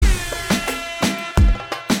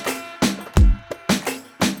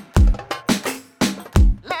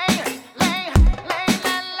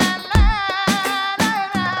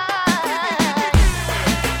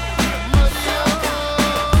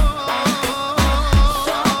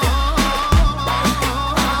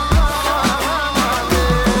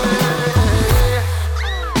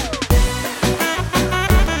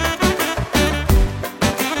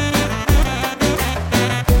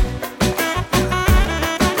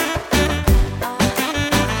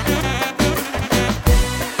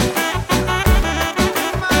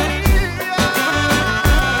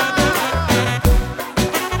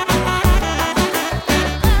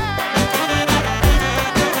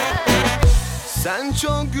Sen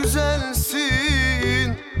çok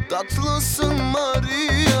güzelsin, tatlısın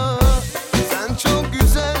Maria. Sen çok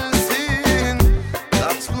güzelsin,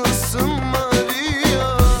 tatlısın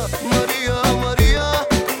Maria. Maria, Maria,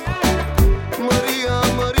 Maria,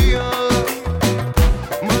 Maria,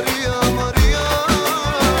 Maria, Maria,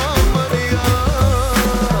 Maria.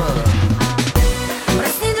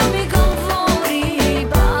 Mrasni dumi govori,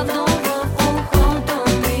 bavno v ухото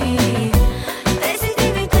ми. Тези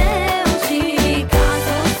дивите очи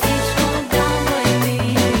казват всичко, давай ми.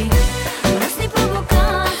 Мръсни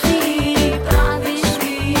провокации правиш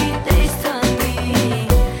ми, действани.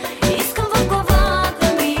 Искам в главата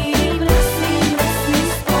ми мръсни, мръсни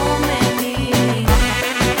спомени.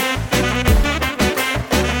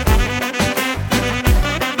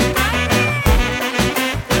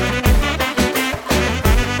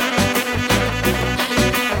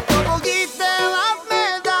 Tobogite laf me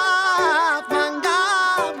daf,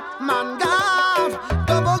 mangam, mangam.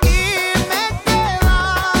 Tobogi me te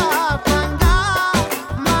laf, mangam,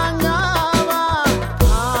 mangam.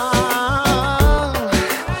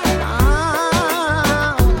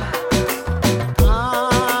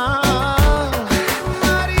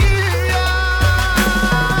 Maria.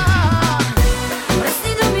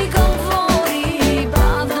 Mrasni dumi govori,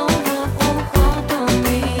 bavno в ухото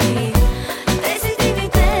ми. Тези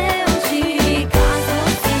дивите очи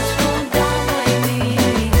казват всичко, давай ми.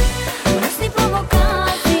 Мръсни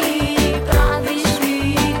провокации правиш ми,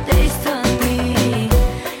 действани.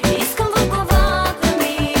 Искам в главата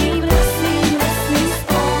ми мръсни, мръсни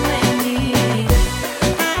спомени.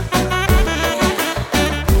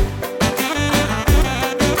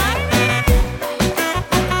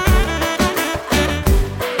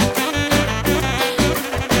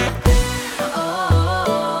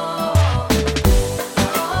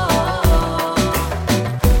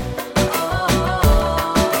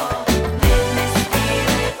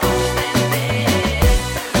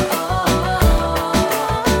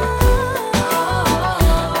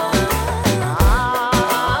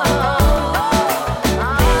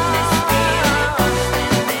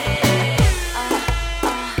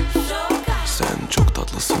 Sen çok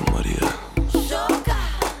tatlısın Maria.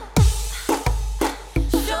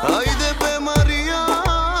 Haydi be Maria,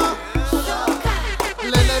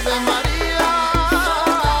 lele be Maria.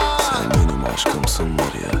 Sen benim aşkımsın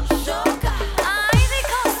Maria. Айде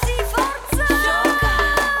коси forza.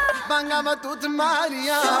 Bangama tut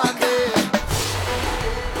Maria.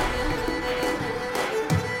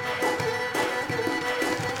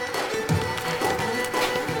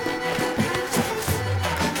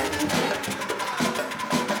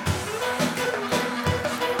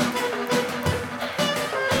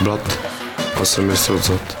 Брат, аз съм мисли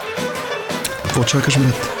отзад. Какво чакаш,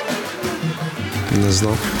 брат? Не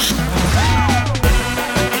знам.